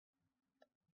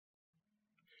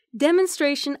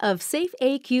Demonstration of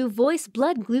SafeAQ Voice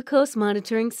Blood Glucose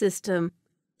Monitoring System.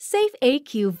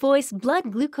 SafeAQ Voice Blood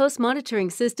Glucose Monitoring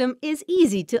System is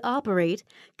easy to operate,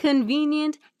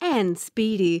 convenient, and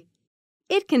speedy.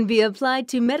 It can be applied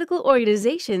to medical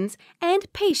organizations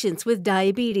and patients with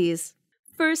diabetes.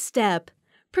 First step,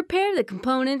 prepare the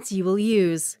components you will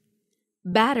use: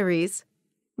 batteries,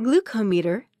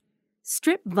 glucometer,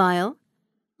 strip vial,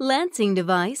 lancing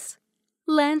device,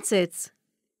 lancets.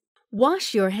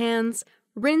 Wash your hands,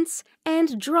 rinse,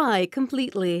 and dry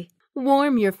completely.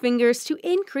 Warm your fingers to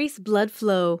increase blood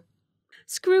flow.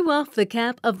 Screw off the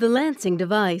cap of the lancing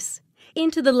device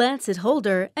into the lancet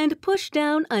holder and push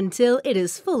down until it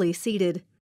is fully seated.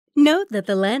 Note that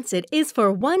the lancet is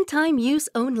for one-time use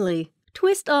only.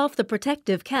 Twist off the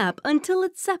protective cap until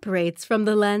it separates from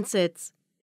the lancets.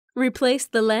 Replace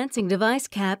the lancing device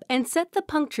cap and set the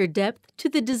puncture depth to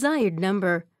the desired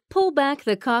number. Pull back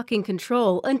the cocking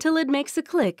control until it makes a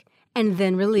click, and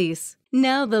then release.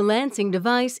 Now the lancing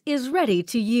device is ready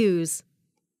to use.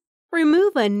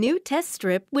 Remove a new test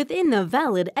strip within the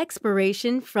valid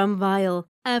expiration from vial.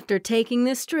 After taking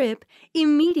the strip,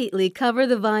 immediately cover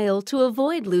the vial to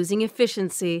avoid losing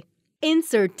efficiency.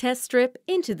 Insert test strip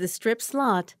into the strip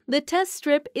slot. The test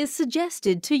strip is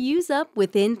suggested to use up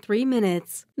within 3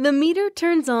 minutes. The meter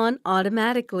turns on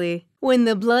automatically. When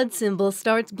the blood symbol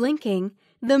starts blinking,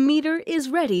 the meter is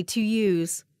ready to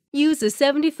use. Use a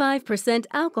 75%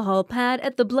 alcohol pad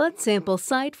at the blood sample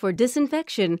site for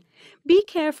disinfection. Be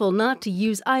careful not to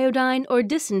use iodine or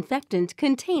disinfectant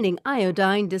containing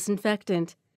iodine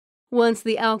disinfectant. Once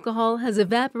the alcohol has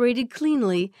evaporated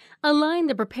cleanly, align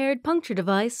the prepared puncture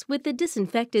device with the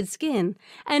disinfected skin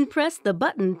and press the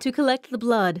button to collect the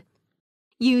blood.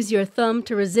 Use your thumb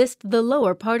to resist the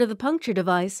lower part of the puncture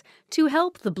device to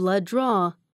help the blood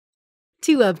draw.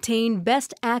 To obtain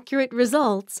best accurate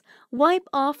results, wipe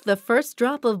off the first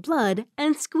drop of blood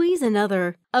and squeeze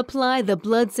another. Apply the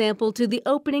blood sample to the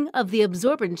opening of the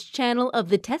absorbance channel of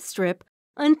the test strip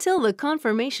until the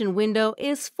confirmation window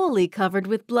is fully covered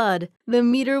with blood. The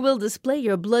meter will display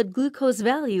your blood glucose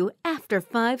value after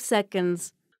 5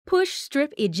 seconds. Push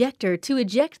strip ejector to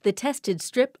eject the tested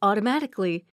strip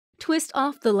automatically. Twist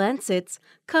off the lancets,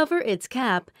 cover its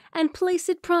cap, and place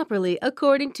it properly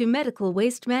according to medical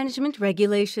waste management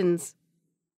regulations.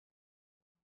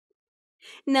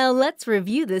 Now let's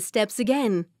review the steps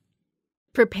again.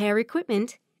 Prepare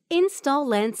equipment, install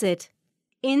lancet,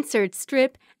 insert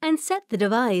strip and set the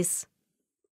device.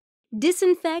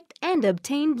 Disinfect and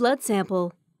obtain blood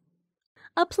sample.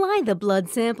 Apply the blood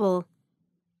sample.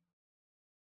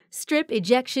 Strip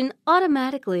ejection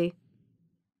automatically.